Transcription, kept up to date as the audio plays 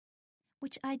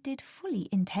which I did fully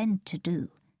intend to do.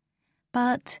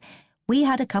 But we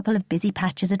had a couple of busy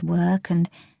patches at work, and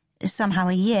somehow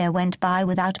a year went by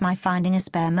without my finding a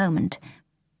spare moment.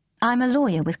 I'm a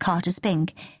lawyer with Carter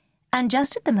Spink, and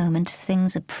just at the moment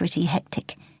things are pretty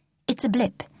hectic. It's a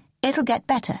blip. It'll get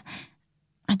better.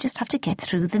 I just have to get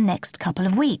through the next couple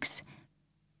of weeks.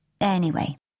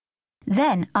 Anyway,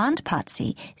 then Aunt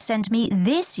Patsy sent me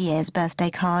this year's birthday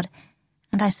card,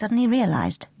 and I suddenly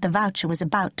realised the voucher was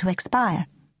about to expire.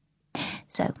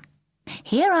 So,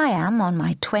 here I am on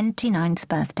my 29th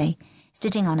birthday,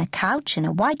 sitting on a couch in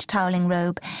a white toweling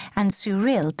robe and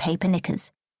surreal paper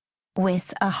knickers,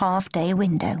 with a half-day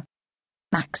window.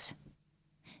 Max.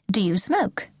 Do you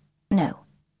smoke? No.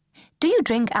 Do you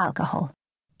drink alcohol?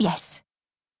 Yes.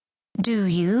 Do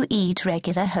you eat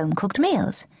regular home-cooked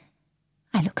meals?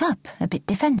 I look up, a bit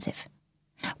defensive.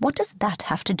 What does that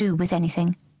have to do with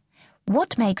anything?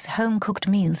 What makes home-cooked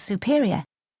meals superior?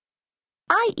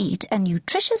 I eat a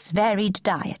nutritious, varied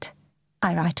diet,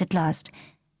 I write at last,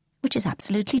 which is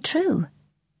absolutely true.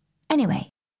 Anyway,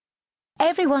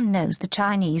 everyone knows the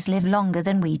Chinese live longer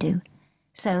than we do,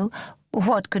 so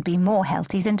what could be more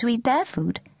healthy than to eat their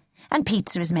food? And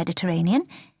pizza is Mediterranean.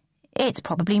 It's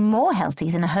probably more healthy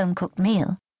than a home-cooked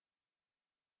meal.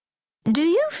 Do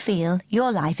you feel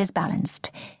your life is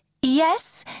balanced?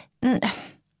 Yes.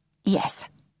 Yes.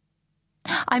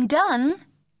 I'm done,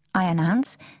 I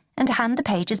announce, and hand the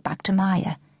pages back to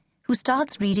Maya, who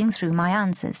starts reading through my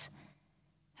answers.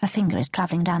 Her finger is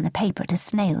travelling down the paper at a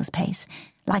snail's pace,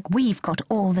 like we've got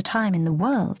all the time in the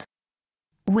world.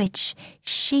 Which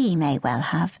she may well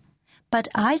have, but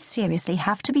I seriously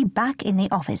have to be back in the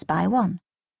office by 1.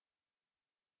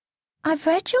 I've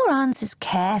read your answers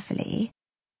carefully.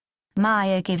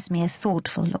 Maya gives me a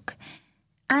thoughtful look.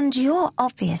 And you're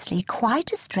obviously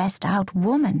quite a stressed-out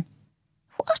woman.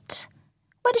 What?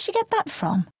 Where did she get that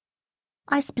from?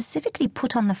 I specifically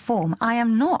put on the form I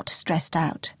am not stressed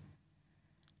out.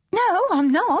 No,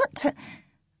 I'm not.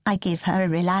 I give her a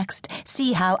relaxed,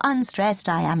 see how unstressed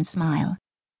I am smile.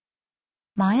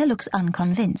 Maya looks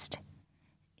unconvinced.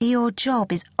 Your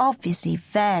job is obviously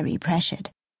very pressured.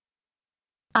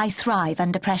 I thrive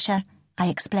under pressure, I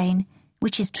explain,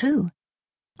 which is true.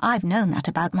 I've known that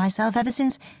about myself ever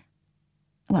since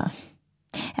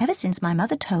my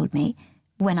mother told me,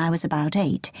 when I was about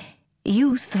 8,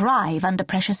 you thrive under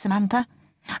pressure, Samantha.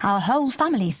 Our whole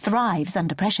family thrives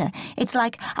under pressure. It's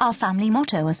like our family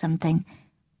motto or something.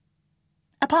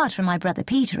 Apart from my brother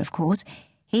Peter, of course,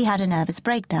 he had a nervous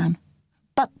breakdown.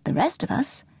 But the rest of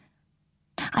us...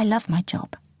 I love my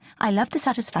job. I love the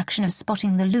satisfaction of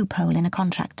spotting the loophole in a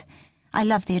contract. I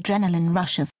love the adrenaline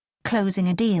rush of closing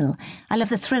a deal. I love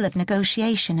the thrill of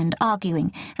negotiation and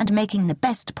arguing and making the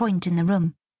best point in the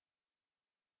room.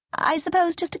 I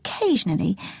suppose just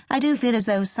occasionally I do feel as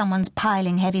though someone's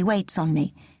piling heavy weights on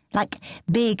me, like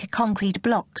big concrete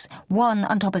blocks, one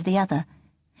on top of the other,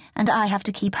 and I have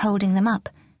to keep holding them up,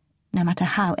 no matter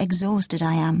how exhausted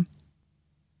I am.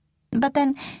 But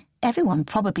then everyone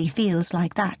probably feels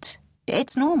like that.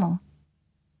 It's normal.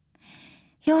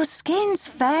 Your skin's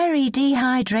very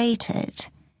dehydrated.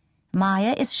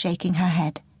 Maya is shaking her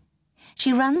head.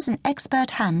 She runs an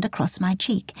expert hand across my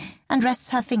cheek and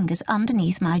rests her fingers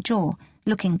underneath my jaw,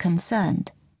 looking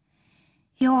concerned.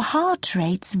 Your heart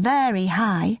rate's very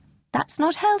high. That's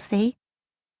not healthy.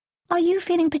 Are you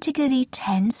feeling particularly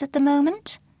tense at the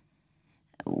moment?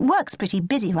 Work's pretty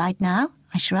busy right now,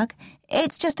 I shrug.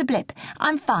 It's just a blip.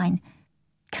 I'm fine.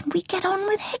 Can we get on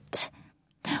with it?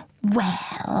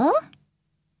 Well...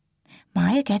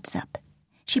 Maya gets up.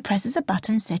 She presses a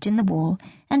button set in the wall,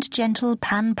 and gentle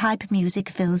panpipe music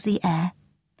fills the air.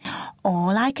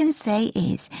 All I can say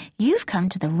is, you've come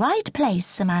to the right place,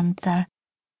 Samantha.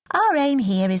 Our aim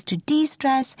here is to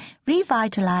de-stress,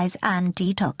 revitalise and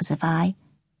detoxify.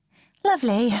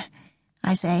 Lovely,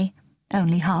 I say,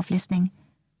 only half listening.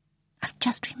 I've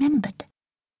just remembered.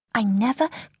 I never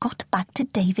got back to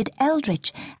David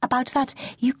Eldridge about that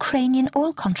Ukrainian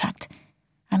oil contract.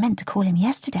 I meant to call him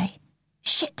yesterday.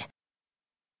 Shit!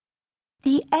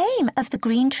 The aim of the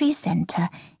Green Tree Centre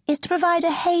is to provide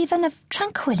a haven of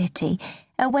tranquility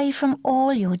away from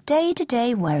all your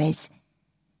day-to-day worries.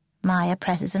 Maya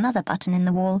presses another button in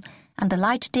the wall, and the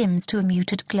light dims to a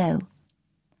muted glow.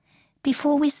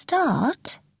 Before we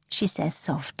start, she says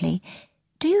softly,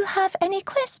 do you have any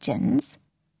questions?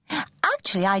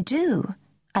 Actually, I do.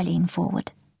 I lean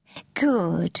forward.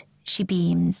 Good, she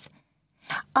beams.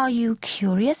 Are you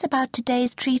curious about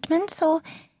today's treatments, or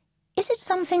is it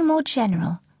something more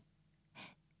general?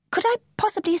 Could I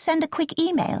possibly send a quick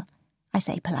email? I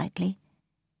say politely.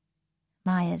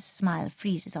 Maya's smile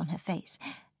freezes on her face.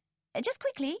 Just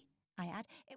quickly, I add.